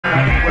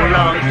Where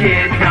all the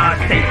kids are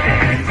safe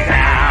and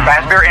sound.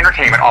 Fazbear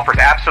Entertainment offers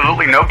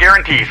absolutely no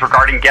guarantees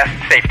regarding guest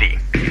safety.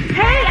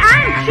 Hey,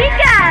 I'm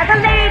Chica,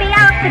 the lady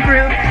of the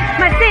group.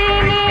 My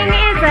singing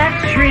is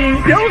a treat.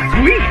 So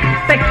sweet.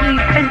 But keep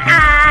an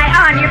eye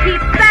on your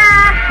pizza.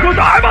 'Cause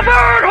I'm a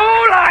bird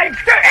who likes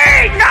to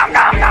eat. Nom,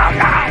 nom, nom,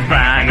 nom.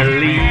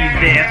 Finally,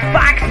 there's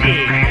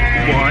Foxy.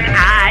 One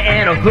eye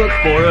and a hook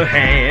for a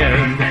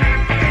hand.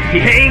 He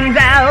hangs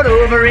out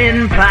over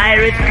in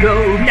Pirate's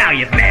Cove. Now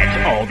you fetch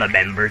all the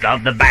members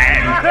of the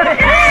band.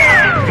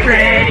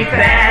 Freddy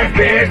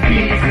Fazbear's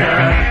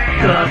Pizza.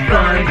 The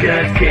fun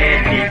just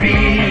can't be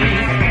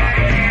beat.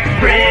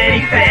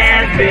 Freddy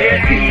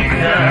Fazbear's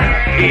Pizza.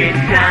 It's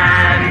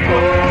time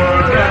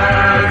for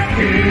us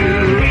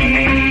to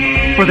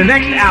eat. For the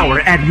next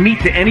hour, add meat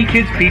to any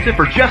kid's pizza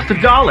for just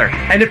 $1.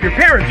 And if your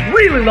parents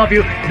really love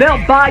you,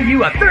 they'll buy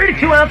you a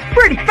 32-ounce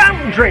Freddy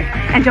fountain drink.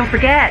 And don't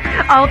forget,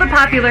 all the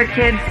popular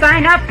kids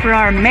sign up for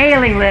our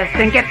mailing list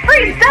and get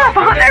free stuff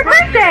on their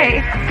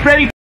birthday.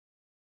 Freddy